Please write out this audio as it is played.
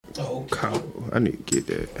cow. I need to get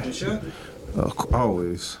that. A shot?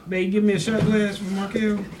 Always. Babe, give me a shot glass from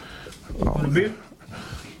Markel. Want a beer?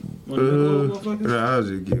 I'll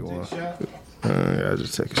just get one. I'll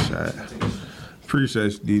just take a shot.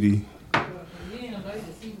 Appreciate you, Didi.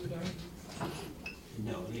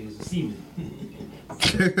 No, he's a seaman.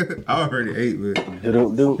 I already ate,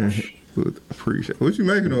 but appreciate. What you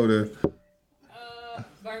making over there?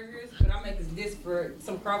 Burgers, but I'm making this for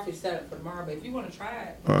some crawfish salad for tomorrow. But if you want to try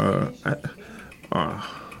it,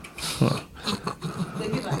 they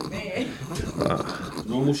get like man.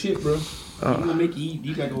 Normal shit, bro. You gonna make you eat?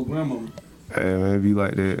 You gotta go grandma. Hey, man, it be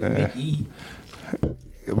like that. Make you eat.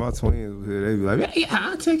 If my twins was here, they be like, "Yeah,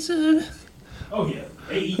 I'll take some." Oh yeah,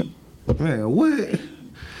 they eat. Man, what?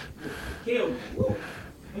 Hell,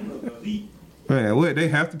 Man, what? They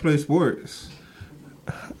have to play sports.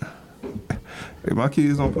 If my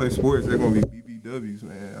kids don't play sports, they're gonna be BBWs,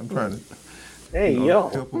 man. I'm trying to. Hey,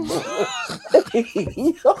 help them out.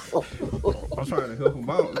 I'm trying to help them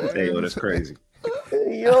out, man. Hey, yo, that's crazy.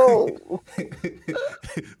 Yo.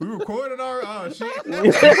 We recorded our shit.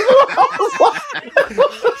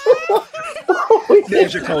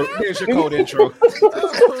 There's your code intro.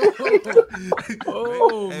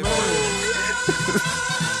 Oh, man.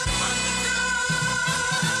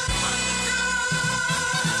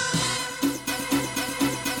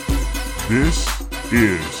 This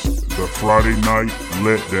is the Friday Night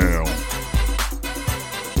Letdown.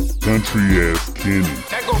 Country ass Kenny.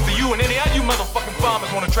 That goes for you and any of you motherfucking farmers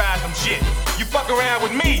wanna try some shit. You fuck around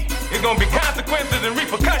with me, it's gonna be consequences and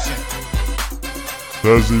repercussions.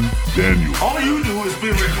 Cousin Daniel. All you do is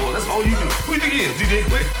spin record. That's all you do. Who you think it is, DJ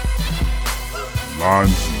Quick?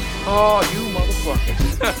 Lonzy. Oh, you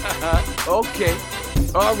motherfuckers. Okay.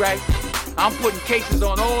 All right. I'm putting cases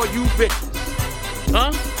on all you bitches.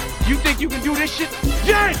 Huh? You think you can do this shit?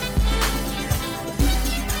 Yeah!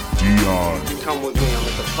 Dion. Come with me. I'm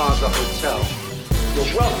at the Plaza Hotel.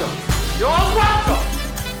 You're welcome. You're welcome!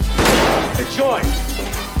 Enjoy.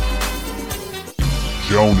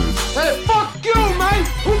 Jonas. Hey, fuck you, man!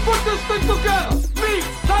 Who put this thing together? Me!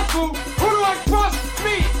 That's who! Who do I trust?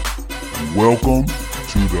 Me! Welcome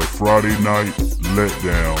to the Friday Night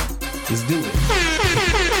Letdown. Let's do it.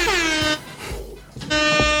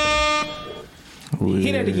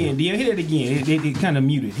 Hit it again, Dion. Hit it again. It kind of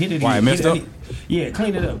muted. Hit it again. Why, it messed up? Yeah,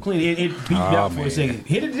 clean it up. Clean it. It beat out for a second.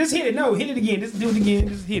 Hit it. Just hit it. No, hit it again. Just do it again.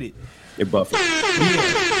 Just hit it. It buffered. Yeah.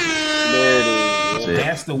 There it is.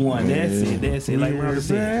 That's the one. That's it. That's it. Like Ronda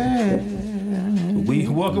said. We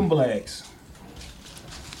welcome blacks.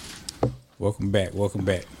 Welcome back.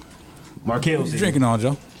 Markel What you said. drinking on,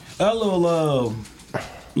 Joe? A little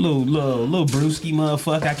brewski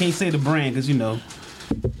motherfucker. I can't say the brand because you know.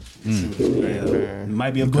 Yeah,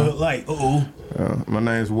 might be a Bud Light. My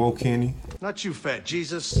name's Wo Kenny. Not you, fat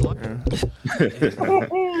Jesus.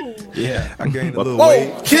 Yeah. I gained a little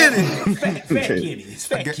weight. Fat kitty. It's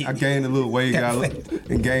fat kitty. I gained a little weight,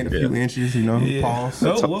 and gained a few inches, you know. Yeah. Pause.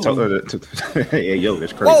 Hey, yo,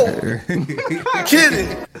 that's crazy.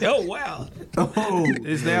 Kidding. Oh wow. Oh,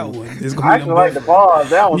 it's that one. It's I gonna actually like the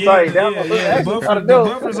bars. That was tight. That was The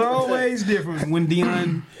buffer's always different when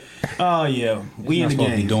Dion. Oh yeah, we in the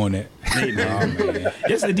supposed to be game. doing that. Hey, man.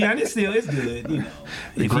 It's Dion. It's good. You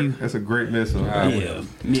know, That's a great missile. yeah.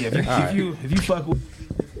 If you fuck with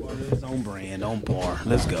it's on brand, on par.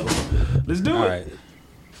 Let's go. Let's do All it. right.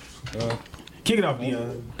 Kick it off,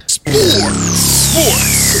 Dion.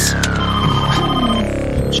 Sports.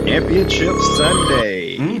 Championship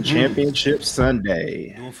Sunday. Championship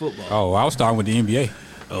Sunday. Doing football. Oh, I was starting with the NBA.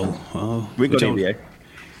 We go to NBA.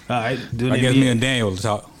 All right. I guess me and Daniel will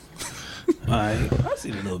talk. All right. I see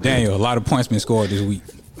a little bit. Daniel, a lot of points been scored this week.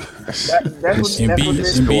 That's what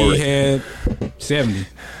Embiid had 70.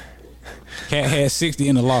 Cat had 60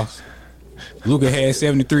 in the loss. Luka had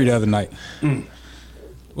 73 the other night.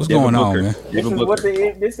 What's going on, man?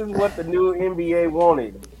 This is what the new NBA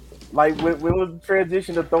wanted. Like when was the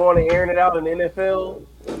transition to throwing and airing it out in the NFL?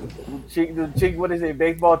 The chick, what is it?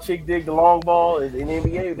 Baseball chick dig the long ball. In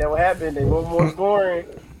NBA, that what happened. They want more scoring,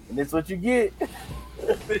 and that's what you get.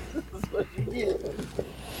 This is what you get.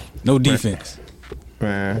 No defense.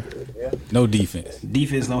 Man. No defense.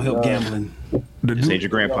 Defense don't help gambling. Just ain't your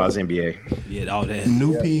grandpa's NBA. Yeah, all that.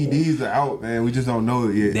 New PEDs are out, man. We just don't know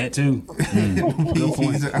it yet. That too. Good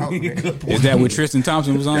PEDs are out, man. Is that what Tristan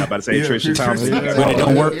Thompson was on? I'm about to say Tristan Thompson. But it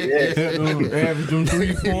don't work. Average them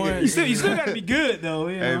 3 points. You still got to be good though.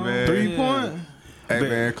 You know? Man. 3 point. Hey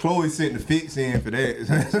man, Chloe sent the fix in for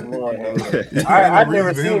that. I've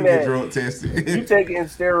never seen that. Drug tested. You taking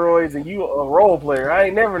steroids and you a role player. I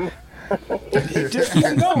ain't never. Just keep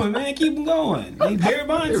him going, man. Keep him going. Barry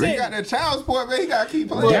Bonds He said, got that child support, man. He got to keep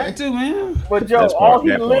playing. got to, man. But Joe, all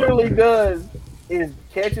he literally does is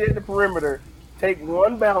catch it at the perimeter, take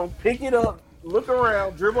one bounce, pick it up, look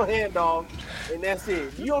around, dribble handoff, and that's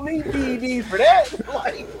it. You don't need PEDs for that.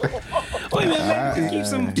 Like, wait a minute,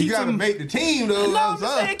 man. You got to make the team, though. No, I'm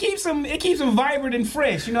just saying, it keeps him vibrant and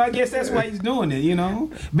fresh. You know, I guess that's why he's doing it. You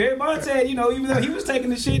know, Barry Bonds said, you know, even though he was taking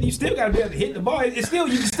the shit, you still got to be able to hit the ball. You still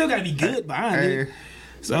got to be good behind it.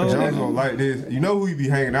 So John's gonna like this. You know who he be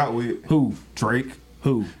hanging out with? Who? Drake.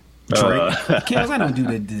 Who? Drake. Kels, I don't do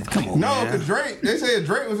that. Come on, no, man. because Drake, they said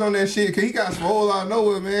Drake was on that shit because he got swole out of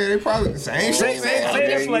nowhere, man. They probably the same shit. Say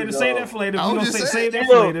that for later. Say that for later. I'm just save that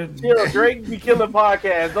chill, for later. chill. Drake be killing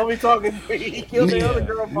podcasts. Don't be talking to me. He killed the other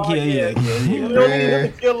girl podcast. You don't need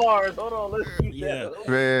him to kill ours. Hold on, let's keep that.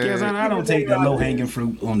 Kels, I don't take the low hanging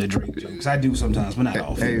fruit on the Drake jokes. I do sometimes, but not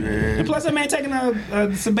often. Hey, man. And plus, that man taking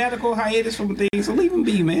a sabbatical hiatus from things, so leave him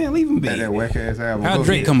be, man. Leave him be. That whack ass album. How'd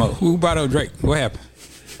Drake come up? Who brought up Drake? What happened?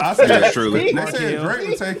 I said That's true. They said Drake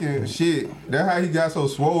was taking shit. That's how he got so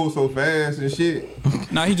swole so fast and shit.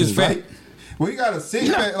 Nah, he just fat. Well, he got a six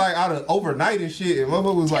pack like out of overnight and shit. And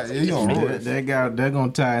motherfucker was like, yeah, you gonna roll it. They're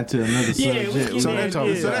gonna tie into another subject. So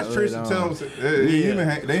that's Tristan Thompson.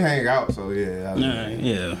 They hang out, so yeah.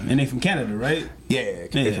 Yeah, and they from Canada, right? Yeah,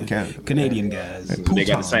 they from Canada. Canadian guys. They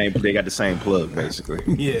got the same plug basically.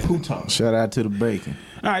 Yeah. Shout out to the bacon.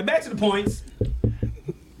 All right, back to the points.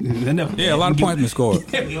 Yeah, a lot of points been scored.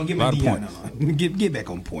 We gonna get a lot back of points. Get back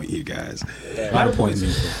on point here, guys. A lot of points.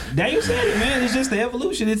 Daniel said it, man. It's just the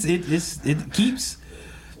evolution. It keeps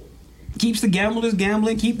the gamblers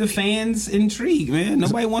gambling, keep the fans intrigued, man.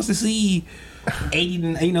 Nobody wants to see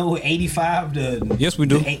 85 to. Yes, we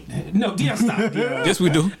do. No, stop. Yes, we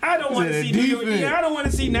do. I don't want to see New York. I don't want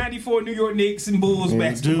to see 94 New York Knicks and Bulls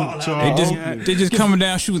basketball. They just coming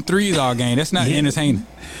down shooting threes all game. That's not entertaining.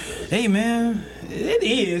 Hey, man, it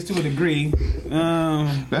is to a degree.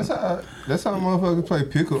 That's how motherfuckers play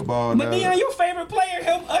pickleball. But Deion, your favorite player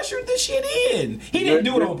helped usher the shit in. He didn't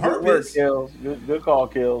do it on purpose. Good call,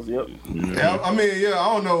 Kills. Yep. Yeah, I mean,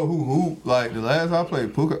 I don't know who. Like the last I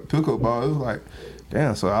played pickleball, it was like,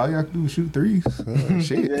 damn. So all you have to do is shoot threes.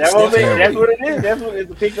 Shit. That's what it is. That's what it's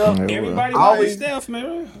a pickup. Everybody always Steph,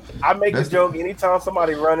 man. I make the joke anytime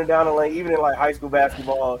somebody running down the lane, even in like high school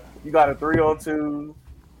basketball, you got a 3-on-2.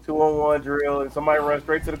 2-on-1 drill, and somebody runs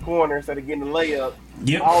straight to the corner instead of getting the layup.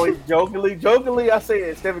 Yep. I always jokingly, I say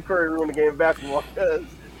that Stephen Curry ruined the game of basketball because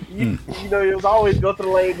you know it was always go to the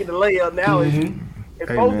lane, get the layup. Now it's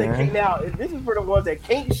folks that can't. Now this is for the ones that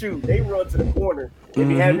can't shoot. They run to the corner and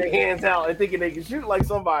be having their hands out and thinking they can shoot like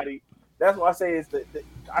somebody. That's why I say it's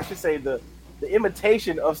the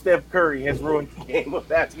imitation of Steph Curry has ruined the game of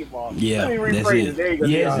basketball. Yeah, let me rephrase it. There you go.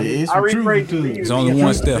 Yes, I rephrase it. It's only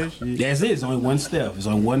one Steph. That's it. It's only one Steph. It's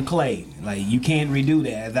only one Clay. Like you can't redo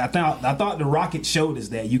that. I thought the Rockets showed us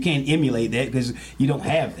that you can't emulate that because you don't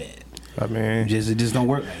have that. I mean, it just don't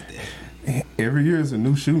work like that. Every year is a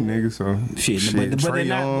new shoe, nigga. So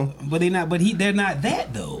they're not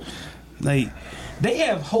that though. Like they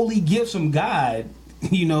have holy gifts from God.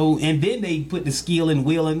 You know, and then they put the skill and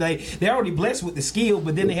will, and they're already blessed with the skill,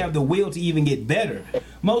 but then they have the will to even get better.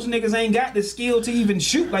 Most niggas ain't got the skill to even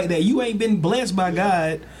shoot like that. You ain't been blessed by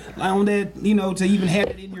God on that, you know, to even have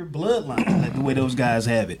it in your bloodline like the way those guys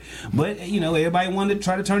have it. But you know, everybody wanted to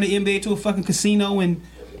try to turn the NBA to a fucking casino and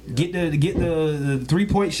get the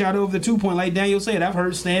 3-point shot over the 2-point, like Daniel said. I've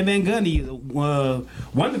heard Stan Van Gundy, one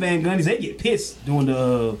of the Van Gundys, they get pissed doing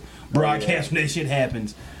the broadcast when that shit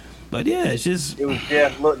happens. But yeah, it's just it was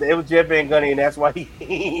Jeff. Look, it was Jeff Van Gundy, and that's why he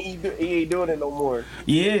ain't doing it no more.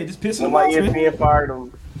 Yeah, just pissing him off. ESPN fired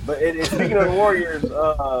him. But speaking of the Warriors,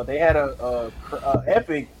 they had a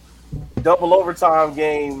epic double overtime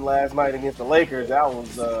game last night against the Lakers. That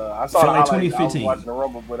was I saw the highlights. I was watching the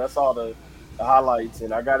Rumble, but I saw the highlights,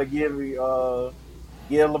 and I got to give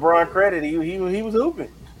LeBron credit. He was hooping.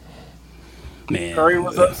 Man, Curry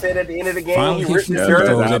was upset at the end of the game. Finally, he ripped the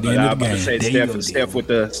jersey. at the end of the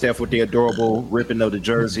game. Steph with the adorable ripping of the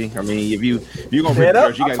jersey. I mean, if you're gonna rip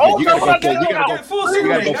the jersey, you gotta go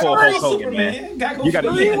full Hulk Hogan, man. You gotta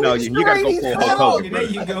go full Hulk Hogan. There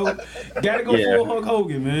you go. Gotta go full Hulk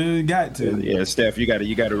Hogan, man. Got to. Yeah, Steph, you gotta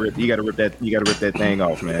rip that thing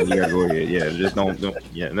off, man. You gotta go ahead. Yeah, just don't.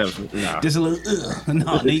 Yeah, nah. Just a little.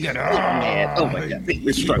 No, you gotta. Man, oh my God,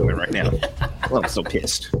 we're struggling right now. Well, I'm so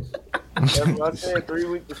pissed. That's what I said. 3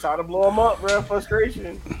 weeks to try to blow him up, bro.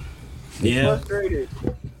 Frustration. Yeah. Frustrated.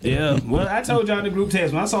 Yeah, well, I told y'all in the group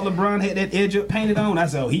text when I saw LeBron had that edge up painted on, I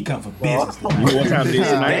said, "Oh, he come for business." What time it is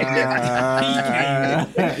tonight?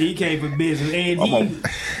 He came for business, and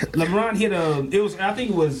LeBron hit I think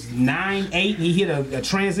it was 9-8. He hit a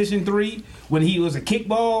transition 3 when he was a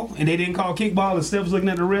kickball, and they didn't call kickball, and Steph was looking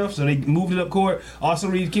at the ref, so they moved it up court. Austin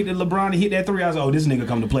Reeves kicked it to LeBron and hit that 3. I was like, "Oh, this nigga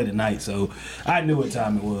come to play tonight." So I knew what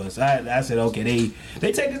time it was. I said, "Okay,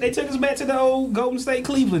 they took us back to the old Golden State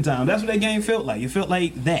Cleveland time." That's what that game felt like. It felt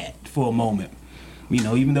like that for a moment,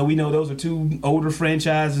 even though we know those are two older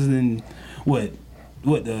franchises, and what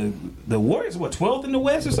the Warriors 12th in the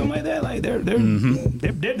West or something like that. Like they're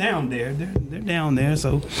down there. They're down there.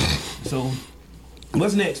 So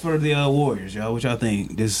what's next for the Warriors, y'all? What y'all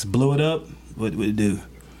think? Just blow it up? What would it do?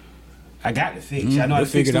 I got the fix. Y'all know how to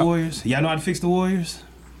fix the Warriors? Y'all know how to fix the Warriors?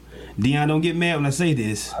 Dion, don't get mad when I say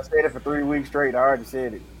this. I said it for 3 weeks straight. I already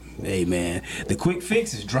said it. Hey, man. The quick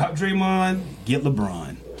fix is drop Draymond, get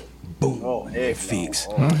LeBron. Boom. Oh, they're fixed.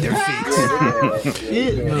 They're fixed.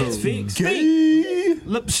 It's fixed.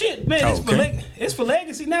 Shit, man. It's for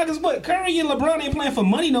legacy now. Because what? Curry and LeBron ain't playing for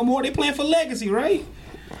money no more. They playing for legacy, right?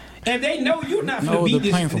 And they know you're not going to beat this.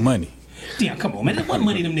 They're playing for money. Damn, come on, man. What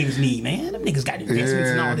money them niggas need, man? Them niggas got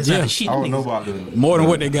investments and all this other shit. I don't know about the more than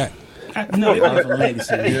what they got. No, they playing for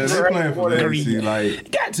legacy. Yeah, they're playing for legacy.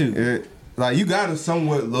 Like, got to. Like, you gotta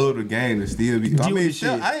somewhat love the game to still be. I mean,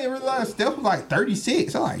 Steph, I didn't realize Steph was like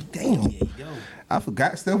 36. I'm like, damn. I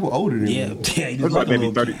forgot Steph was older than me. Yeah, he was like maybe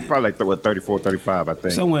 30, probably like 34, 35, I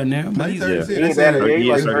think. Somewhere in there. But he's 36. He's They at said an age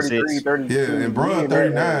like 36. 33, 32. Yeah, and Bron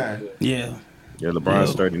 39. Yeah. Yeah,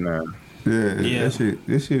 LeBron's 39. Yeah.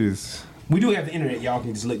 This shit is. We do have the internet. Y'all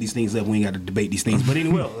can just look these things up. We ain't got to debate these things. But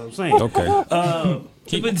anyway, I'm saying. Okay.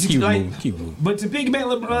 Keep moving. But to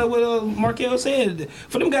piggyback what Markel said,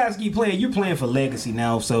 for them guys to keep playing, you're playing for legacy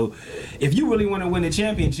now. So if you really want to win the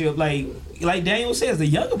championship, like Daniel says, the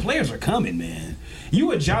younger players are coming, man.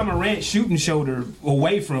 You a Ja Morant shooting shoulder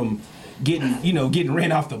away from getting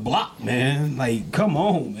ran off the block, man. Like, come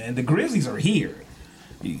on, man. The Grizzlies are here.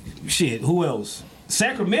 Shit, who else?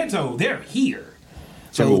 Sacramento, they're here.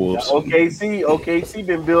 So OKC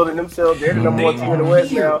been building themselves. They're the number 1 team in the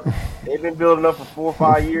West now. They've been building up for 4 or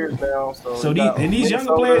 5 years now. So these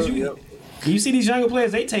younger players, you see these younger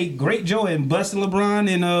players, they take great joy in busting LeBron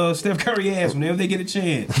and Steph Curry ass whenever they get a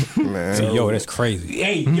chance. Man. So, yo, that's crazy.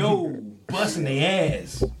 Hey, busting their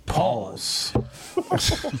ass. Pause.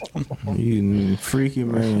 You freaky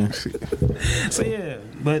man. So yeah,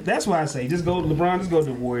 but that's why I say just go to LeBron, just go to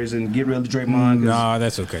the Warriors and get rid of Draymond. Nah,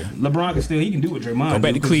 that's okay. LeBron he can do what Draymond. Go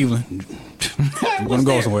back to Cleveland. I'm gonna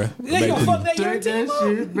go somewhere. They gonna fuck that young team up.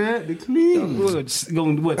 Shit back to Cleveland.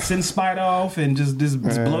 Gonna send Spider off and just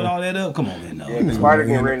blow all that up? Come on, man. No. Yeah, Spider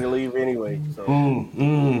getting ready to leave anyway. So.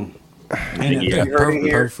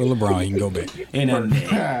 Perfect for LeBron. You can go back. Ain't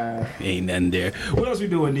nothing there. What else we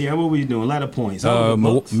doing, D? What we doing? A lot of points.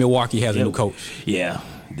 Milwaukee has a new coach. Yeah.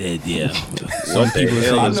 Some people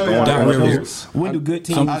are saying Doc Rivers. When do good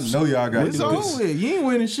teams? I know y'all got It's over with. You ain't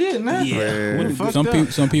winning shit now. Yeah.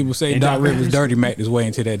 Some people say Doc Rivers dirty Mac his way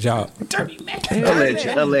into that job. Dirty Mac.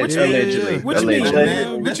 Allegedly. What you mean?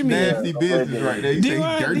 What you mean? Nasty business right there. You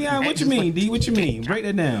say dirty. Dion, what you mean? D, what you mean? Break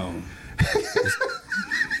that down.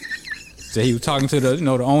 So he was talking to the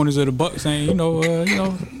owners of the Bucks, saying,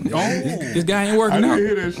 this guy ain't working out.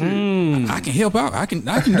 Hear that shit. I can help out. I can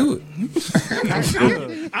do it.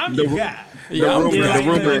 I'm the guy.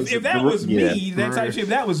 If that was me, that type shit, if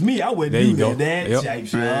that was me, I wouldn't do that type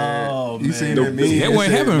shit. Oh, man. You seen that meme? That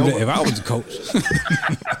wouldn't happen if I was the coach.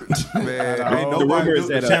 Man, ain't nobody built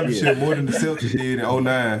the championship more than the Celtics did in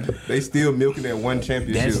 2009. They still milking that one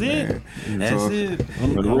championship. That's it.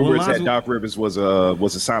 The rumor is that Doc Rivers was a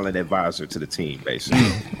silent advisor to the team,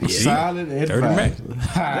 basically. Silent advisor.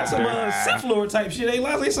 That's some Sith Lord type shit. Ain't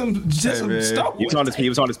like some Star Wars. He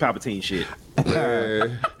was on his Palpatine shit.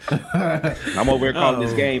 I'm over here calling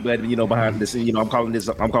this game, but behind this, I'm calling this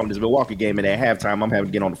Milwaukee game, and at halftime, I'm having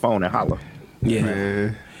to get on the phone and holler.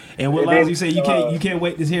 Yeah. And what lies you say? You can't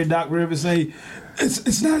wait to hear Doc Rivers say,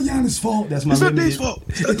 "It's not Giannis' fault." That's my. It's not Dave's fault.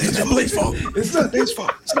 It's not Dave's fault. It's not Dave's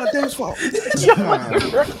fault. It's not Dave's fault.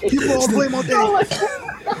 People all blame on Dave.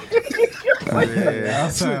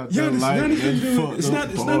 Giannis can do it. It's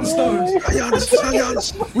not the stars.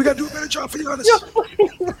 Giannis. We gotta do a better job for Giannis.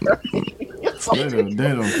 They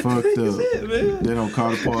done fucked up. They don't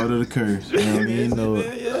call it part of the curse. You don't even know it.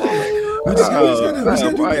 We just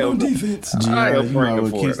gotta do it on defense. You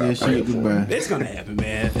know, kiss that shit goodbye. It's gonna happen,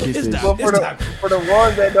 man. For the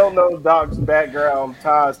ones that don't know Doc's background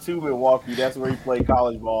ties to Milwaukee, that's where he played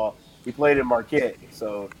college ball. He played in Marquette,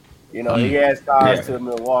 so he has ties to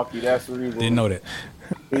Milwaukee. That's the reason. Didn't know that.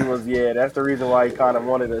 he was, that's the reason why he kind of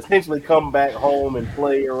wanted to essentially come back home and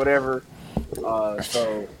play or whatever. But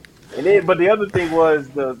the other thing was,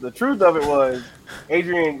 the truth of it was,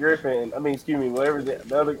 the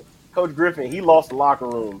other Coach Griffin, he lost the locker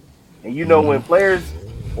room. And when players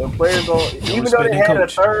even though they had a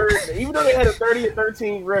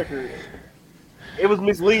 30-13 record, it was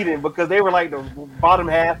misleading because they were like the bottom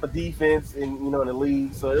half of defense in the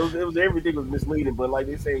league. So it was everything was misleading. But like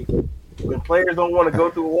they say, when players don't want to go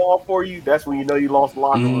through a wall for you, that's when you know you lost the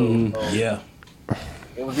locker room. So yeah.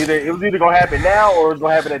 It was either gonna happen now or it was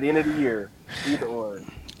gonna happen at the end of the year. Either or.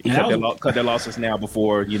 He cut their losses now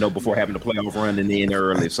before having the playoff run in the end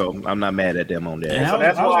early. So I'm not mad at them on that. So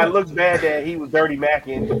that's why it looks bad that he was dirty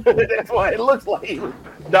macking. That's why it looks like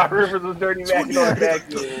Doc Rivers was dirty macking on the back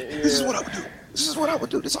end. Yeah. This is what I would do. This is what I would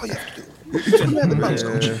do. That's all you have to do.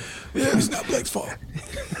 Yeah, it's not Blake's fault.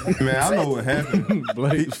 Man, I know what happened.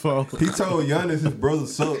 Blake's fault. He told Giannis his brother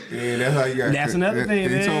sucked, and that's how he got. That's another thing,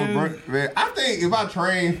 man. Man, I think if I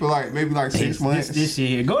train for maybe 6 months, this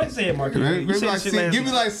year. Go ahead and say it, Marcus. Give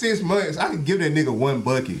me 6 months. I can give that nigga one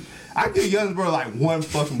bucket. I give Giannis brother one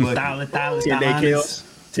fucking bucket.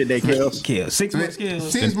 10-day kills. 6 months kills.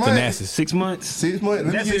 6 months. 6 months. 6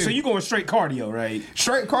 months. That's it. So you going straight cardio, right?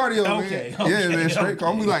 Straight cardio, man. Yeah, man. Straight cardio.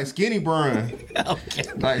 I'm gonna be like skinny Bron. Okay.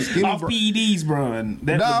 Like skinny off PEDs, Bron.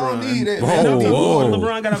 That's LeBron. I don't need that.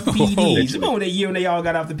 LeBron got off the PEDs. Remember that year when they all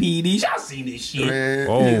got off the PEDs? Y'all seen this shit.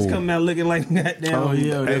 Niggas coming out looking like goddamn. Oh,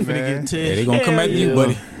 yeah. They finna get tested. Yeah, they gonna come at you,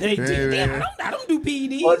 buddy. Damn, I don't do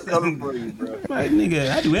PEDs. What's coming for you, bro? Like, nigga,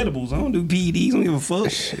 I do edibles. I don't do PEDs. I don't give a fuck.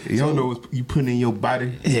 You don't know what you putting in your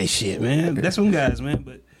body. Yeah, shit, man. That's some guys, man.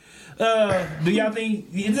 But do y'all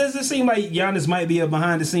think does it seem like Giannis might be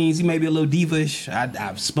behind the scenes? He may be a little diva-ish.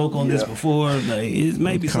 I've spoke on this before. Like it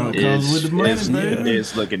may be something comes with the money, man.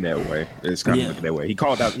 It's looking that way. It's kind of looking that way. He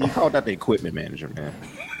called out the equipment manager, man.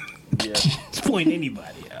 Yeah, just point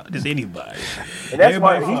anybody out, just anybody. And that's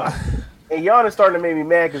why. And Giannis starting to make me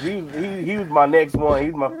mad because he was my next one.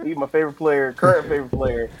 He's my favorite player, current favorite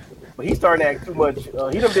player. But he's starting to act too much. He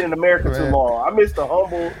done been in America too long. I missed the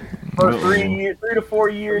humble first 3 to 4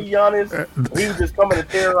 years. Giannis, he was just coming to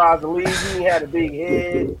terrorize the league. He had a big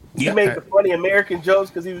head. He made the funny American jokes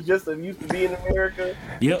because he was just used to being in America.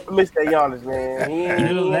 Yep. I missed that Giannis,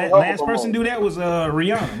 man. Last person to do that was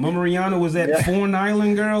Rihanna. Remember Rihanna was that foreign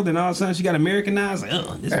island girl. Then all of a sudden she got Americanized.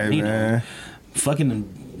 Like, this man.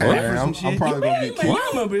 Fucking. I'm probably gonna get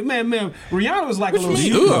kicked. Man, Rihanna was like a little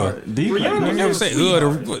Rihanna never say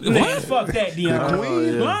man, fuck that,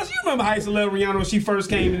 Dion. Lance, you remember how I used to love Rihanna when she first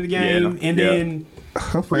came in the game, and then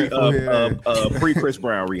pre-Chris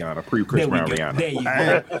Brown Rihanna. Pre-Chris Brown Rihanna. There you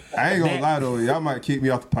go. I ain't gonna lie though, y'all might kick me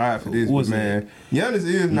off the pod for this, but man, Giannis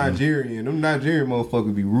is Nigerian. Them Nigerian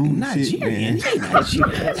motherfuckers be rude shit, man.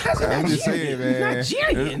 I'm just saying, man.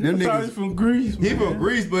 Nigerian. Them niggas from Greece. He from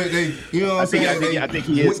Greece, but they, you know what I'm saying? I think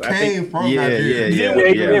he is. Came from Nigeria. Yeah. Them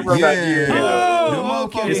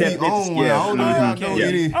motherfuckers be on when I don't know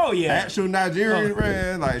any actual Nigerian,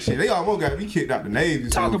 man. Like shit, they almost got me kicked out the Navy.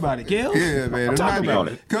 Talk about it, Kel. Yeah, man. About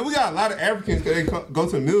it. Cause we got a lot of Africans that they go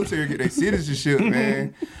to the military get their citizenship,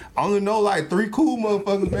 man. I only know like 3 cool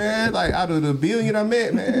motherfuckers, man. Like out of the billion I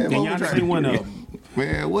met, man. And Giannis ain't one of them.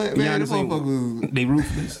 Man, what, man? Them motherfuckers, they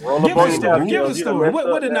ruthless. Give us a story.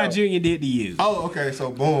 What did Nigerian did to you? Oh, okay.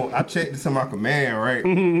 So boom, I checked to my command, right?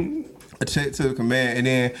 I checked to the command, and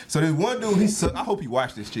then so there's one dude. He suck. I hope he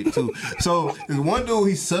watched this shit too. So there's one dude.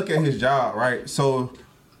 He suck at his job, right? So.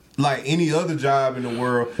 Like any other job in the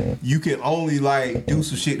world, you can only like do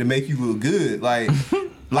some shit to make you look good. Like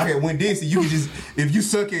at Winn-Dixie, you can just, if you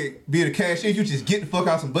suck at being a cashier, you just get the fuck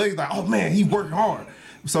out some buddies. Like, oh man, he working hard.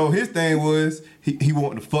 So his thing was he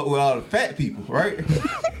wanted to fuck with all the fat people, right?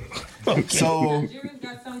 Okay. So Nigerians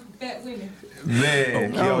got some fat women.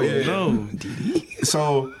 Man,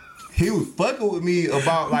 So he was fucking with me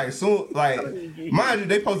about like mind you,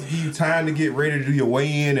 they supposed to give you time to get ready to do your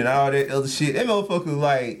weigh-in and all that other shit. That motherfucker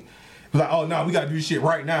like, oh no, we gotta do this shit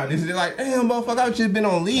right now. This is like, damn motherfucker, I've just been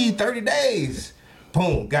on leave 30 days.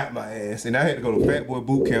 Boom, got my ass. And I had to go to Fat Boy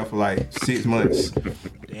Boot Camp for like 6 months.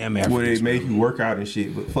 Damn Africans. Where they make you work out and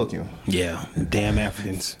shit, but fuck him. Yeah, damn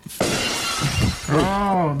Africans.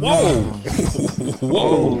 Oh,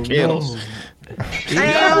 whoa, Kettles.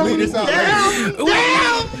 Don't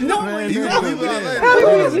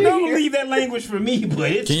leave that language for me,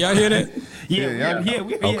 but can y'all hear that?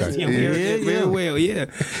 We very well. Yeah,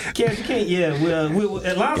 Kev, you can't. Yeah, we'll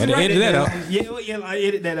Lonzo Gotta edit that out. I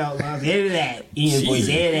edit that out. Lonzo. Edit that. Ian voice.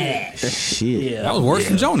 Edit that. Shit. Yeah, that was worse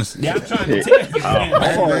than Jonas. Yeah, I'm trying to tell you.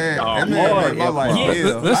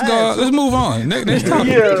 Let's go. Let's move on. Next topic.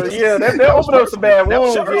 Yeah. That opened up some bad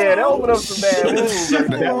wounds. Yeah, that opened up some bad wounds.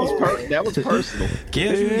 That was personal.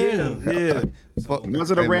 Yeah.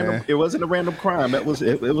 It wasn't a random crime. It was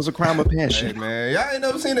a crime of passion. Hey, man, y'all ain't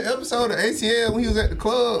never seen the episode of ATL when he was at the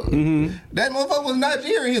club. Mm-hmm. That motherfucker was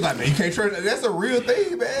Nigerian. He's like, man, you can't trust. That's a real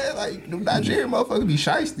thing, man. Like, them Nigerian motherfuckers be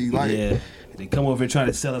shiesty. Like, they come over and try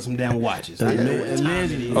to sell us some damn watches. I know what time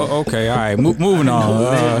it is. Okay, all right. Moving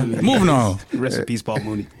on. Moving on. Rest in peace, Paul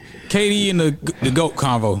Mooney. KD in the GOAT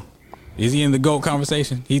convo. Is he in the GOAT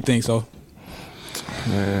conversation? He thinks so.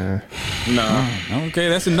 Nah. Okay,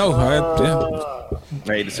 that's a no. I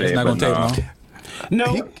hate to say it's not gonna take long.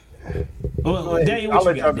 No. Well, Daniel,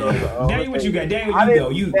 what you got? Daniel, what you got?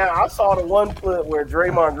 Daniel, you go. Now, I saw the one clip where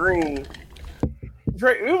Draymond Green.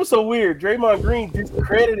 It was so weird. Draymond Green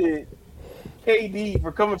discredited KD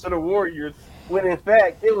for coming to the Warriors when in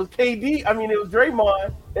fact it was KD. I mean, it was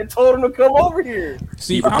Draymond that told him to come over here.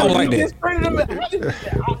 See, I don't like that.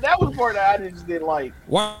 That was part that I just didn't like.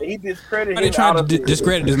 Why? He discredited him. Why they trying to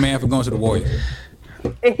discredit this man for going to the Warriors?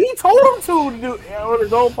 And he told him to do on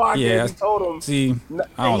his own podcast. Yeah, he told him, see,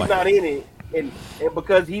 I don't he's like not that. in it, and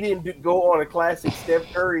because he didn't go on a classic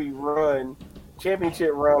Steph Curry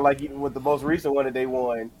championship run like with the most recent one that they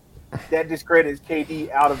won, that discredits KD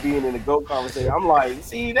out of being in the GOAT conversation. I'm like,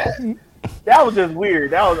 see that was just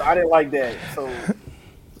weird. I didn't like that. So.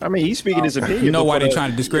 I mean, he's speaking his opinion. You know why they trying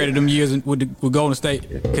to discredit them years with Golden State?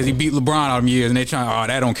 Because he beat LeBron all them years, and they trying,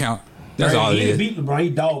 that don't count. That's all it is. He didn't beat LeBron. He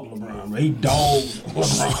dogged LeBron, bro. He dogged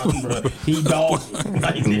LeBron, bro. He dogged him.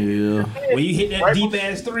 Like, when you hit that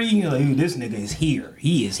deep-ass three, you're like, this nigga is here.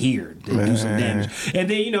 He is here to do some damage. And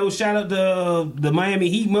then, shout out to the Miami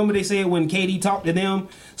Heat. Remember they said when KD talked to them,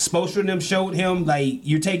 Spoelstra and them showed him, like,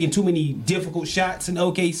 you're taking too many difficult shots in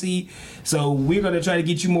OKC, so we're going to try to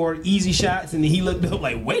get you more easy shots. And then he looked up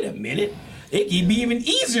like, wait a minute. It could be even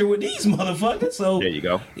easier with these motherfuckers. So there you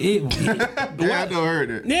go. I don't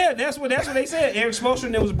heard it. Yeah, that's what they said. Eric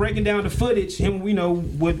Spoelstra was breaking down the footage. Him,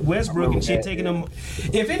 with Westbrook and shit, taking them.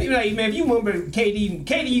 If you remember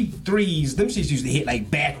KD threes, them shits used to hit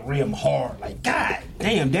like back rim hard. Like, god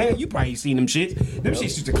damn, you probably seen them shits. Them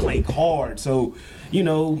shits used to clank hard. So,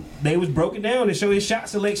 they was broken down to show his shot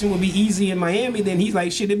selection would be easy in Miami. Then he's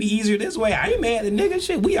like, shit, it'd be easier this way. I ain't mad at nigga.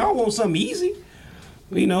 Shit, we all want something easy.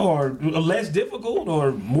 Or less difficult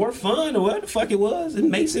or more fun or what the fuck it was. It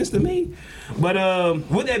made sense to me. But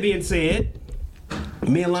with that being said,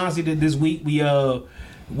 me and Lonzy did this week. I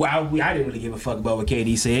didn't really give a fuck about what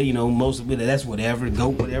KD said. Most of it, that's whatever. Go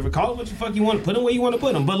whatever. Call it what the fuck you want to put them where you want to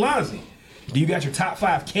put them. But Lonzy, do you got your top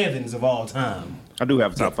 5 Kevins of all time? I do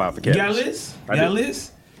have a top 5 for Kevins. You got a list? I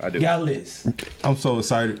do. You got a list? I'm so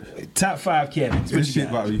excited. Top 5 Kevins. This shit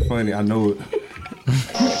about to be funny. I know it.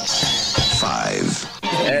 5.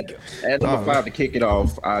 At number 5 to kick it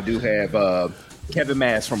off, I do have Kevin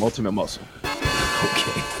Mass from Ultimate Muscle.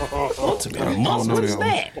 Okay. Ultimate Muscle? What is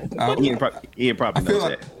that? Ian probably knows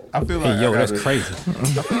that. I feel like that's crazy.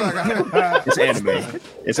 It's anime.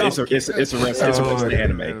 It's a wrestling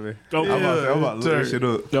anime. I'm about to look that shit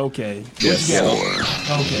up. Okay. Yes.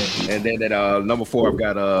 Okay. And then at number 4, I've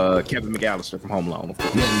got Kevin McAllister from Home Alone, of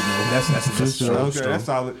course. That's okay. That's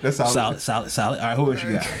solid. That's solid. All right, who else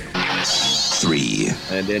you got? 3.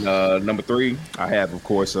 And then number 3, I have, of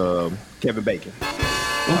course, Kevin Bacon.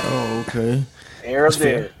 Oh, okay. That's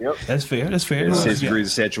fair. Yep. That's fair. 6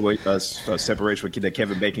 degrees of separation with the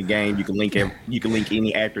Kevin Bacon game. You can link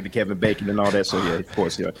any actor to Kevin Bacon and all that. So yeah, of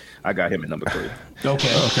course, I got him at number 3. Okay,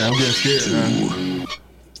 I'm getting scared.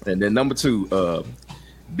 And then number 2,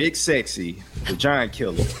 Big Sexy, the Giant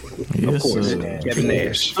Killer. Yes, of course, Kevin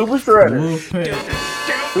Nash. Super Shredder.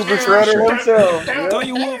 Super Shredder himself. Throw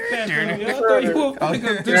your wolf back.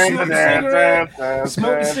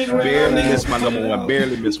 Smoke a cigarette. Barely missed my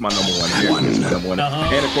number one.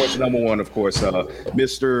 And of course, number 1, of course,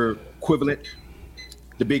 Mr. Equivalent,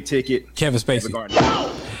 the big ticket, Kevin Spacey.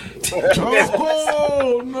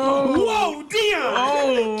 Oh no! Whoa,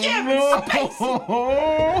 Dion! Kevin Spacey!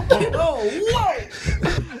 Whoa!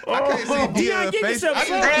 I can't see Dion's face.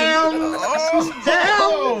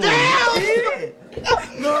 Down!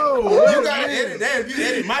 No, you gotta edit that. If you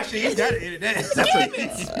edit my shit, you gotta edit that.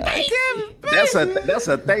 That's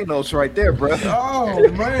a Thanos right there, bro. Oh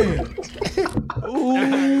man!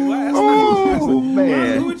 Oh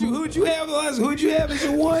man! Who'd you have, Eliza? Who'd you have as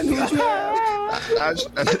your one? Who'd you have?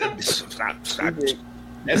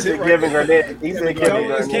 That's it. Kevin Garnett. He said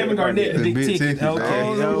Kevin Garnett, the big ticket. Okay.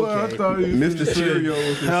 I thought you Mr. Cereal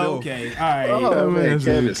was himself. Okay, all right. Oh man,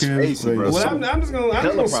 Kevin Spacey, bro. Well, I'm just gonna.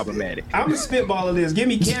 Hella problematic. I'm gonna spitball this. Give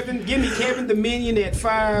me Kevin the Minion at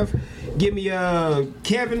 5. Give me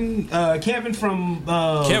Kevin from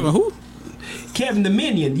Kevin who? Kevin the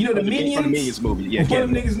Minion. You know the Minions? From the Minions movie. Yeah, one of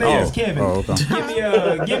them niggas' name is Kevin. Oh,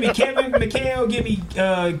 okay. Give me Kevin McHale. Give me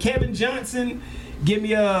Kevin Johnson. Give me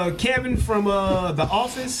Kevin from The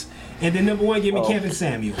Office. And then number 1, give me Kevin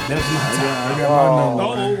Samuel. That's my top. I got my number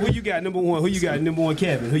 1. Who you got number 1? Who you got number 1?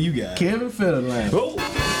 Kevin. Who you got? Kevin Federline. Oh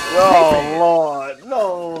Lord,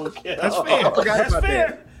 no. That's fair. That's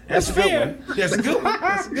fair. That's fair. That's a good one.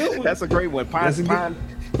 That's a good one. That's a great one.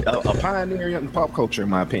 A pioneer in pop culture, in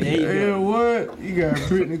my opinion. Hey, what? You got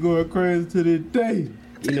Britney going crazy to this day.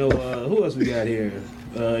 You know, who else we got here?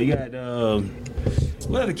 You got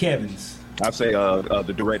what other Kevins? I'd say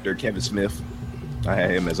the director Kevin Smith. I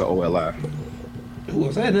had him as an OLI. Who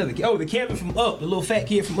was that? Another? Oh, the Kevin from Up, the little fat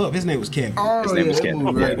kid from Up. His name was Kevin. Oh, His name was Kevin.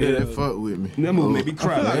 Right there, that fuck with me. That movie made me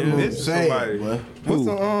cry. That Man. movie sad,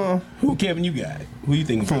 boy. Who Kevin you got? Who you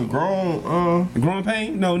think From Grown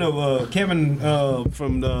Pain? No, Kevin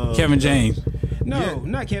from the Kevin James. No,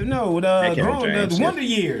 not Kevin. No, the Wonder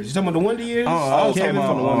Years. You talking about the Wonder Years? Oh, Kevin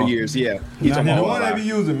from the Wonder Years. Yeah, he's the one that be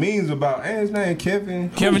using memes about. And his name Kevin.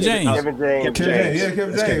 Kevin James. Kevin James. Yeah,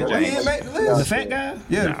 Kevin James. Well, he didn't make the list. The fat guy?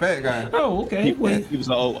 Yeah, the fat guy. Oh, okay. He was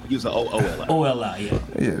an OLI. OLI, yeah.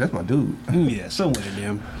 Yeah, that's my dude. Yeah, somewhere in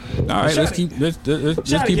them. All right, let's keep it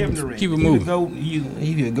moving.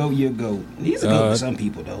 He's a goat, you're a goat. He's a goat for some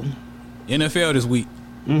people, though. NFL this week.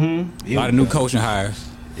 Mm-hmm. A lot of new coaching hires.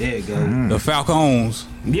 There you go. The Falcons.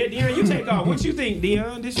 Yeah, Dion, you take off. What you think,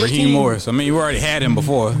 Dion? This Raheem Morris. I mean, we already had him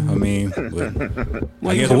before. I mean, but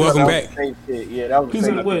I guess welcome back. Yeah, that was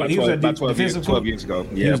he was about 12 years ago.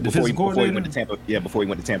 Yeah, before he went to Tampa. Yeah, before he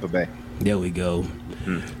went to Tampa Bay. There we go.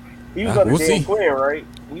 He was under Dan Quinn, right?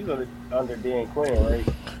 He was under Dan Quinn, right?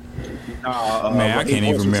 Man, I can't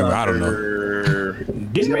even remember. I don't know.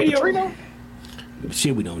 Didn't Radio?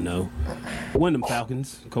 Shit, we don't know. One of them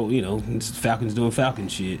Falcons, Falcons doing Falcon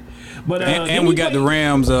shit. But and we got the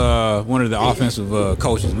Rams. One of the offensive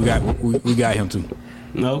coaches. We got him too.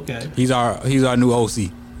 Okay. He's our new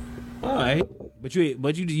OC. All right, but you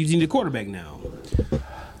need a quarterback now.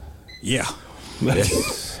 Yeah.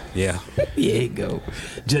 Yeah. There you go.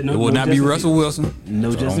 It will not be Russell Wilson.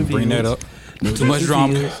 No, Justin Fields. Bring that up. Too much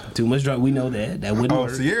drama. Too much drama. We know that. That wouldn't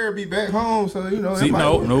work. Sierra be back home, so nope.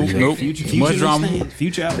 Too much drama.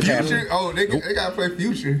 Future out. Future. Oh, they gotta play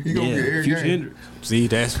Future. He gonna get every game. See,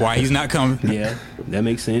 that's why he's not coming. Yeah, that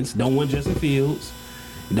makes sense. Don't want Justin Fields.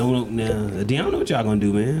 Don't know what y'all gonna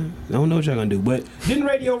do, man. I don't know what y'all gonna do. But didn't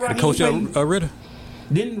Radio Raheem Coach Ritter?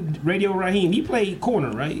 Didn't Radio Raheem? He played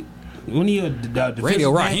corner, right? When he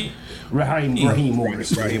Radio Raheem. Raheem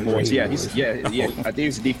Morris. Raheem Morris. Yeah. I think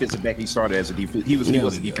he's a defensive back. He started as a defensive. He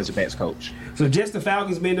was a defensive backs coach. So just the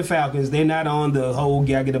Falcons being the Falcons, they're not on the whole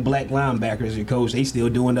gotta get a black linebacker as your coach. They still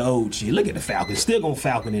doing the old shit. Look at the Falcons, still gonna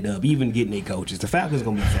Falcon it up, even getting their coaches. The Falcons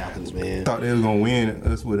gonna be Falcons, man. Thought they was gonna win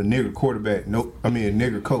us with a nigger quarterback. Nope. I mean a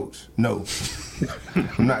nigger coach. No.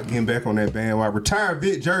 I'm not getting back on that bandwagon. Retire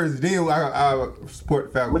Vic Jersey, then I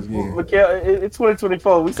support the Falcons again. It's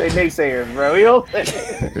 2024. We say naysayers, bro. We don't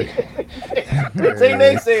say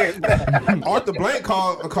naysayers. Arthur Blank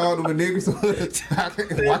called him a nigger, so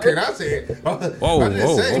why can't I say it? Whoa. He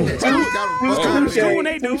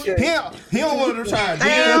don't want to retire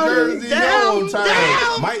Dan Jersey. He don't want to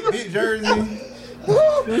retire Mike Vic Jersey.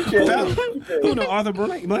 Who know Arthur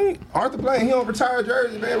Blank? Arthur Blank, he don't retire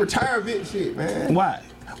Jersey, man. Retire Vic shit, man. Why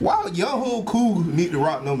Young Hood Cool need to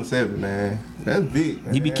rock number 7, man. That's big,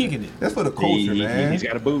 man. He be kicking it. That's for the culture, man. He's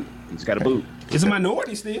got a boot. It's a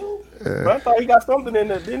minority still. But I thought he got something in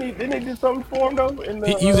there. Didn't they do something for him though?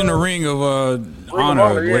 He's in the ring of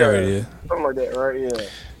honor, whatever it is. Something like that, right? Yeah.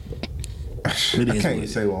 I can't even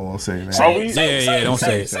say what I want to say, man. Don't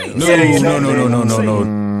say it.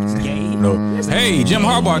 No. Hey, Jim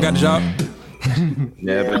Harbaugh got the job.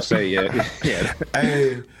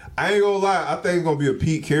 Hey, I ain't gonna lie. I think it's gonna be a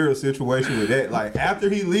Pete Carroll situation with that. Like after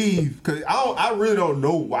he leaves, because I really don't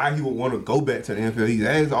know why he would want to go back to the NFL. He's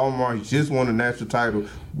asked Almar. He just won a national title.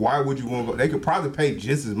 Why would you want to go? They could probably pay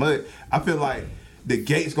just as much. I feel like the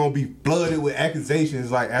gate's gonna be flooded with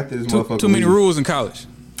accusations. Like after this motherfucker. Too many rules in college.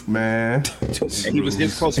 Man, and he was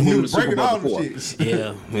this close to winning the Super Bowl before.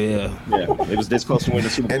 Yeah. It was this close to winning the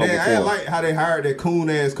Super Bowl before. And then I didn't like how they hired that coon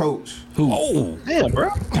ass coach. Who? Oh, damn, bro.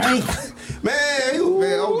 Man, I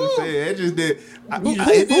was just saying, it just did.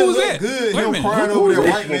 It didn't look good. Wait a Him minute. crying over that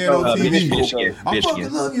white man on TV. Michigan. I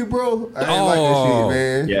fucking love you, bro. I didn't like that shit,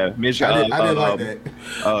 man. Yeah, Michigan. I didn't like that.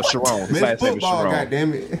 Sharon. His Miss last name is football, Sharon.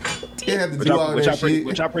 goddamn it. They have to do all that shit.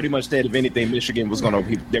 Which I pretty much said, if anything, Michigan was gonna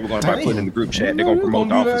they were gonna put in the group chat. They're gonna promote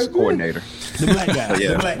the offensive coordinator. The black guy.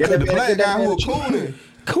 Yeah. The black guy who was cooning.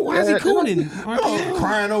 Why is he cooning?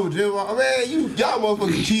 Crying over Jim. Man, y'all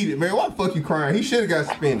motherfuckers cheated, man. Why the fuck you crying? He should have got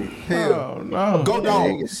suspended. Hell no. Go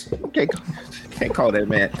Dogs. Can't call that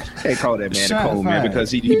man. Can't call that man a cold man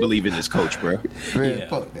because he believe in his coach, bro. Man,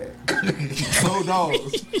 fuck that. Go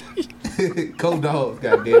Dogs. Go Dogs,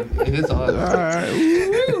 goddamn it. It's all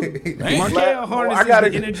right. Markel harnesses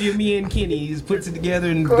the energy of me and Kenny. He just puts it together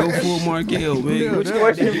and go full Markel, man.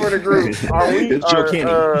 Question for the group.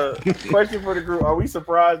 Question for the group. Are we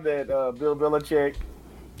surprised that Bill Belichick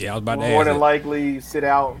I was about to more ask than that. likely sit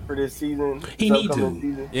out for this season? He need to.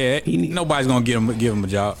 Season? Yeah, nobody's gonna give him a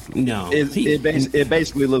job. No, it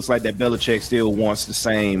basically looks like that Belichick still wants the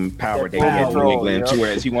same power they had in New England,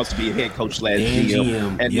 whereas he wants to be a head coach /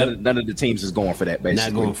 GM, and none of the teams is going for that.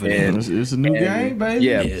 Basically, not going for that. It's a new game, baby.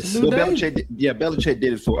 Yeah, Yes. well, Belichick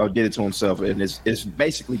did it to himself, and it's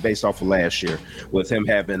basically based off of last year with him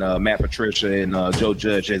having Matt Patricia and Joe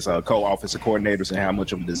Judge as co-offensive coordinators, and how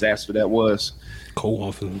much of a disaster that was.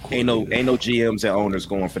 Co-offensive Ain't no GMs and owners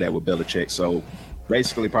going for that with Belichick. So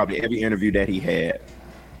basically, probably every interview that he had,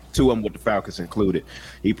 two of them with the Falcons included,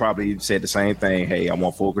 he probably said the same thing. Hey, I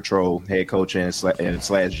want full control, head coach and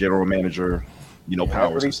slash general manager,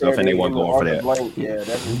 powers and stuff, and they weren't going for that.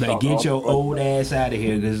 Like, get your old ass out of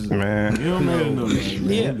here, because man, you don't know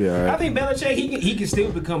that. I think Belichick he can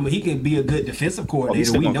still he can be a good defensive coordinator.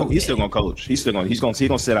 He's still gonna coach. He's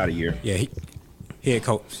gonna sit out a year. Yeah, head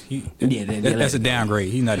coach. That's a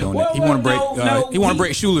downgrade. He's not doing that. He want to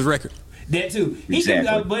break Schuler's record. That too. He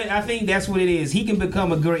can, but I think that's what it is. He can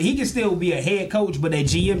become he can still be a head coach, but that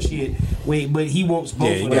GM shit. But he wants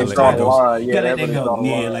both of them. Gotta let that go.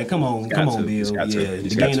 Yeah, like come on, Bill. Yeah,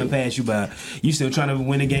 the game done pass you by. You still trying to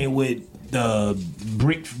win a game with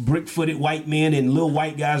brick-footed white men and little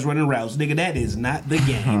white guys running routes, nigga. That is not the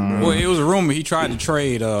game, bro. Well, it was a rumor he tried to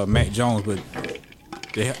trade Mac Jones, but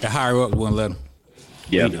the higher up wouldn't let him.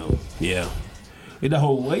 Yeah. The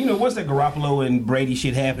whole, once that Garoppolo and Brady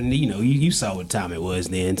shit happened, you saw what time it was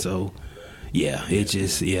then. So, yeah, it's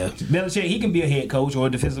just, Belichick, he can be a head coach or a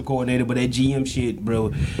defensive coordinator, but that GM shit, bro,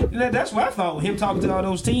 that's what I thought with him talking to all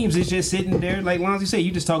those teams. It's just sitting there, like Lonzy said,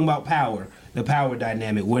 you just talking about power. The power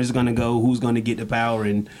dynamic, where's it gonna go, who's gonna get the power,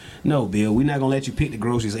 and no, Bill, we're not gonna let you pick the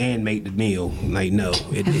groceries and make the meal. Like, no,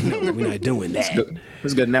 we're not doing that.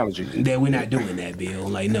 That's a good analogy. That we're not doing that, Bill.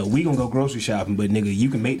 Like, no, we gonna go grocery shopping, but nigga, you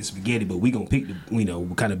can make the spaghetti, but we gonna pick the,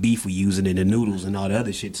 what kind of beef we using and the noodles and all the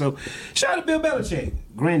other shit. So, shout out to Bill Belichick,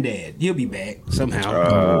 granddad. He'll be back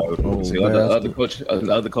somehow. The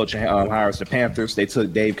other coach hires the Panthers. They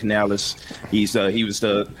took Dave Canales. He was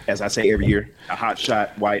the, as I say every year, a hot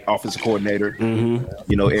shot white offensive coordinator.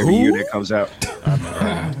 Every year that comes out.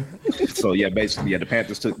 So basically, the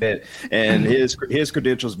Panthers took that, and his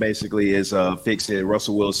credentials basically is fixing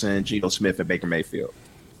Russell Wilson, Geno Smith, and Baker Mayfield.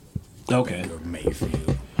 Okay,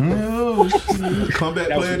 Mayfield. Comeback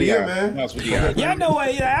player of the year, man. Yeah, I know.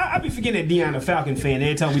 I be forgetting that Deion a Falcon fan.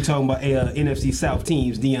 Every time we talking about NFC South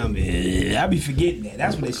teams, Deion, I be forgetting that.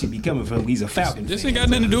 That's where that shit be coming from. He's a Falcon. This ain't got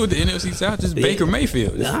nothing to do with the NFC South. Just Baker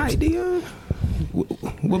Mayfield. All right, Deion.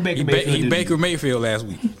 What Baker Mayfield? He Baker Mayfield last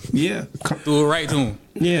week. Yeah, threw it right to him.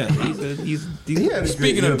 Yeah, he's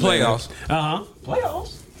speaking of the playoffs.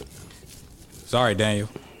 Playoffs. Sorry, Daniel.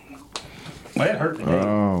 Well, that hurt me.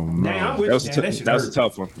 Oh man, Damn, I'm with that was a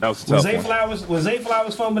tough one. Was Zay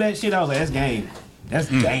Flowers fumble that shit? I was like, that's game. That's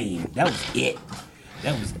game. That was it.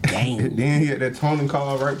 That was game. Then he had that Tony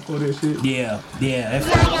call right before that shit. Yeah. That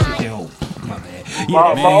Flowers shit. Oh, my bad.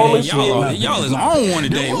 Yeah, man, y'all is on one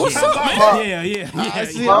today. What's up, man? Yeah.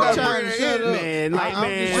 I'm trying to shut up, man. Like,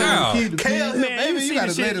 man,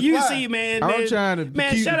 I'm trying to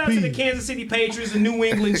man, keep shout the out to the peace. Kansas City Patriots and New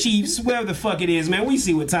England Chiefs, whoever the fuck it is, man. We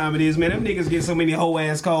see what time it is, man. Them niggas get so many whole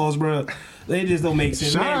ass calls, bro. They just don't make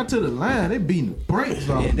sense. Shout man. out to the line. They beating the brakes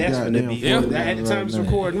off. Yeah, that's what they be. At the time it's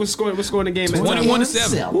recording. What's scoring the game?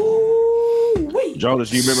 21-7.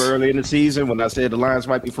 Jonas, you remember early in the season when I said the Lions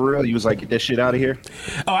might be for real? You was like, get that shit out of here.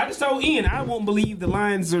 Oh, I just told Ian I won't believe the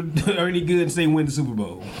Lions are any good and say win the Super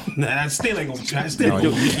Bowl. I still ain't gonna try.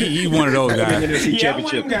 He's one of those guys. I'm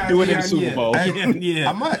one of them guys. He went in the Super Bowl.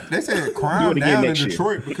 I might. They said crime down in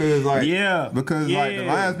Detroit because like the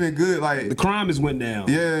Lions been good. Like the crime has went down.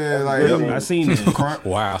 Yeah, like I seen that.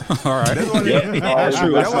 Wow. All right. That's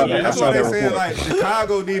true. That's what they said. Like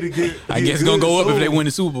Chicago need to get. I guess it's gonna go up if they win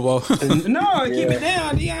the Super Bowl. No, No, keep it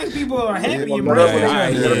down. The young people are happy and Yeah,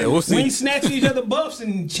 proud. yeah, we'll see. We ain't snatching each other buffs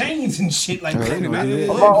and chains and shit like that.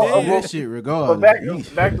 That shit But regardless.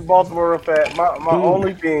 back to Baltimore real fast. My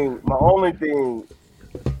only thing,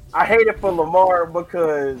 I hate it for Lamar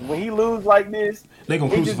because when he lose like this, they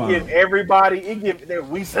gonna he just crucify give everybody.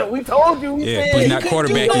 We told you. Yeah, he's not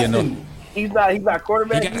quarterback enough. He's not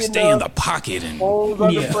quarterback. He got to stay in the pocket and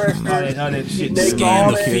under pressure. All that shit.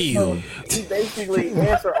 Scan the field. He basically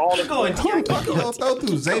answer all the questions. Throw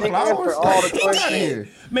through Zay He Flowers. answer all the Get out of questions. here.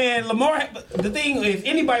 Man, Lamar. The thing, if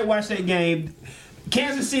anybody watched that game,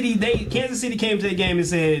 Kansas City came to that game and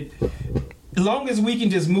said, as long as we can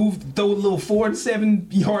just throw little 4 and 7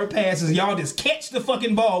 yard passes, y'all just catch the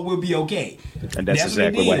fucking ball, we'll be okay. And that's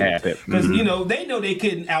exactly what happened. Because they know they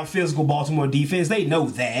couldn't out physical Baltimore defense. They know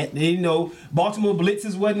that. They know Baltimore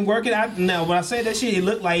blitzes wasn't working. When I said that shit, it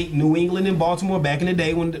looked like New England and Baltimore back in the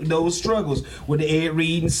day when those struggles with the Ed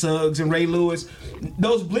Reed and Suggs and Ray Lewis.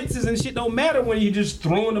 Those blitzes and shit don't matter when you're just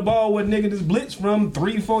throwing the ball where nigga just blitz from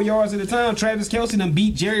 3-4 yards at a time. Travis Kelce done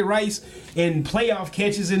beat Jerry Rice in playoff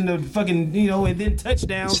catches in the fucking and then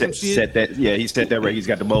touchdowns and shit. He set that right. He's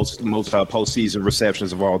got the most postseason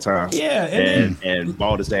receptions of all time. Yeah, and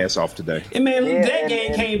balled his ass off today. And man, that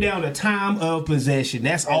game came down to time of possession.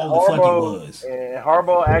 That's all the fuck it was. And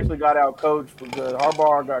Harbaugh actually got out coached because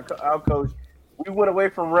Harbaugh got out coached. We went away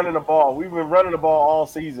from running the ball. We've been running the ball all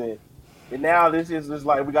season. And now this is just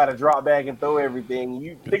like we got to drop back and throw everything.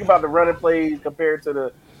 You think about the running plays compared to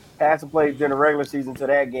the passing plays during the regular season to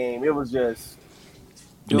that game. It was just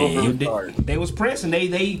they was pressing. They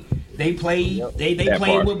played. They played.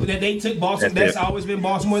 They took Baltimore. That's always been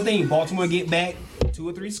Baltimore thing. Baltimore get back 2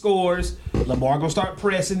 or 3 scores. Lamar gonna start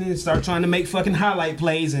pressing and start trying to make fucking highlight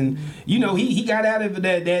plays. And he got out of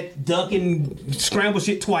that duck and scramble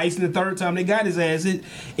shit twice. And the third time they got his ass,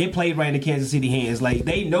 it played right into Kansas City hands. Like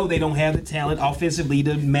they know they don't have the talent offensively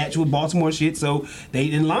to match with Baltimore shit. So they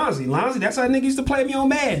didn't Lonzy. That's how nigga used to play me on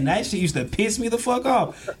Madden. That shit used to piss me the fuck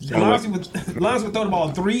off. Lonzy would throw the ball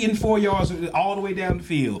 3 and 4 yards all the way down the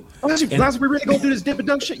field. Lonzy, we really gonna do this dip and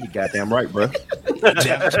dunk shit? You goddamn right, bro. Try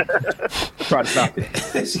to stop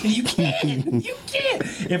it. You can't.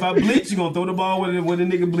 If I blitz, you're gonna throw the ball where the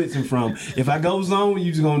nigga blitzing from. If I go zone,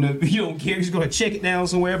 you don't care. You're just gonna check it down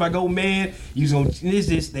somewhere. If I go man, you just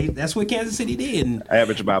gonna that's what Kansas City did. And I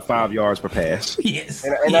average about 5 yards per pass. Yes.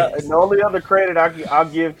 And the only other credit I'll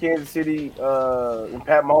give Kansas City and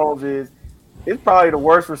Pat Mahomes is it's probably the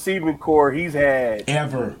worst receiving core he's had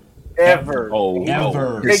ever. Ever. Taking them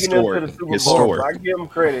to the Super Bowl. So I give him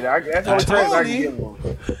credit. That's the only credit I can give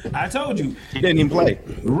him. I told you. He didn't even play.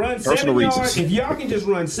 Run Personal 7 yards. reasons. If y'all can just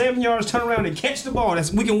run 7 yards, turn around and catch the ball,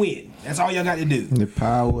 we can win. That's all y'all got to do. The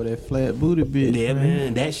power of that flat booty bitch. Yeah,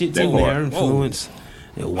 man. That shit too, man. Influence.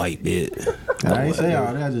 That white bit. I ain't say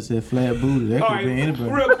all that. I just said flat booty. That could be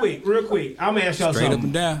anybody. Real quick. I'm gonna ask y'all Straight something. up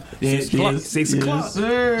and down. Yeah, 6 o'clock.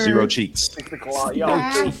 Sir. 0 cheeks. 6 o'clock.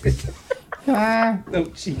 Y'all. No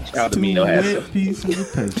cheeks. Shout out to Mino Hassa. Pieces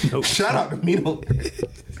of paper. Shout out to Mino.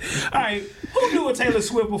 All right, who knew a Taylor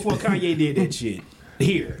Swift before Kanye did that shit?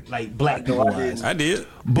 Here, like black people wise. I did.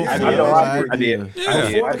 I did.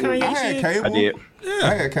 Before Kanye I had shit. cable. I did.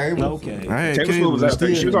 I had cable. Okay. I had Taylor Swift was out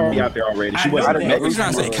there. She was already out there already. She I wasn't. know that. What you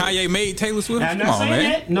trying to say? Kanye made Taylor Swift? I'm Come not on, saying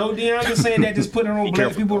man. that. No, Dion, I'm just saying that. Just put her on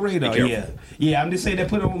black people's radar. Yeah. I'm just saying that.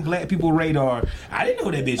 Put her on black people's radar. I didn't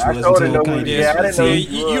know that bitch was until Kanye. Yeah, I didn't know.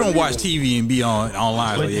 You don't watch TV and be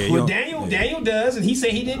online. So yeah, Well, Daniel does, and he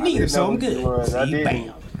said he didn't either, so I'm good. See,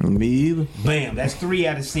 bam. Me either. Bam. That's 3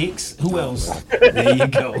 out of 6. Who else? There you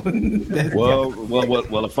go.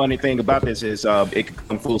 Well, the funny thing about this is it can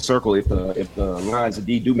come full circle if the Lions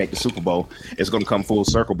indeed do make the Super Bowl. It's going to come full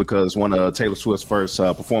circle because one of Taylor Swift's first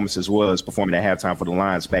performances was performing at halftime for the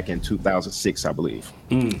Lions back in 2006, I believe.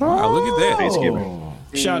 Oh, look at that. Thanksgiving.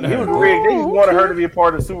 Shout out It to was her. rigged. They just wanted her to be a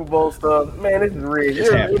part of the Super Bowl stuff. Man, this is rigged.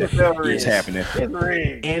 It's happening. It's happening. It's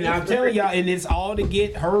rigged. And I'm telling y'all, and it's all to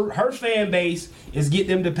get her fan base is get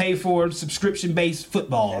them to pay for subscription based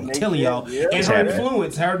football. I'm telling y'all, and her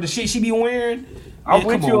influence, the shit she be wearing. I'm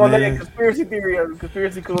with you on that conspiracy theory.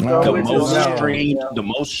 Conspiracy cool stuff. The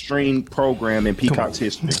most streamed program in Peacock's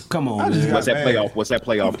history. Come on, man. What's that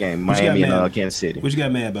playoff game? Miami and Kansas City. What you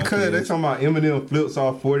got mad about? Because they talking about Eminem flips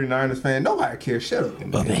off 49ers fan. Nobody cares. Shut up.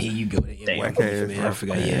 Oh, man, here you go. White ass, man. I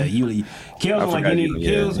forgot. Yeah, Kells like any.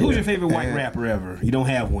 Kells, who's your favorite white rapper ever? You don't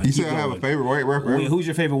have one. You said I have a favorite white rapper ever? Who's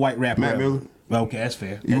your favorite white rapper Matt ever? Miller. Okay, that's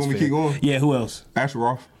fair. You want me to keep going? Yeah, who else? Asher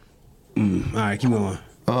Roth. All right, keep going.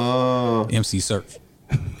 MC Search.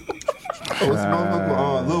 What's the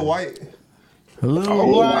motherfucker? Lil White.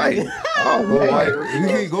 Lil White. You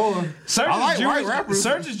keep going. Serge I like is white Jewish. rappers.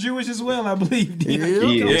 Serge is Jewish as well, I believe.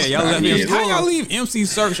 Yeah, y'all left Yeah. How y'all leave MC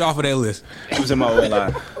Search off of that list? He was in my old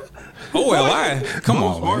line. OLI? Come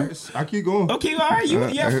on, man. I keep going. Okay, all right. You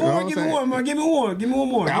got four. Give me one more. Give me one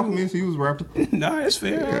more. Alchemist, he was a rapper. No, that's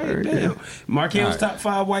fair. All right, damn. Markel's top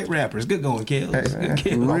 5 white rappers. Good going, Kels.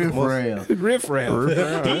 Riff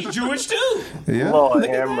Raff. He's Jewish too. Yeah. Lord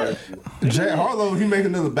have mercy. Jack Harlow, he make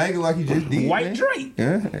another banger like he just did. White man. Drake.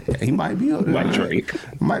 Yeah, he might be on there. White Drake.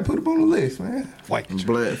 Might put him on the list, man. White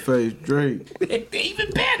Drake. Blackface Drake.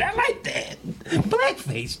 Even better. I like that.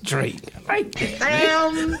 Blackface Drake. I like that.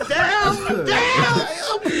 Damn.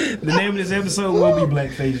 The name of this episode will be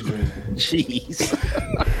Blackface Drake. Jeez.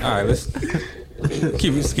 All right, let's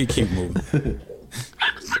keep moving.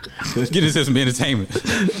 Let's get into some entertainment.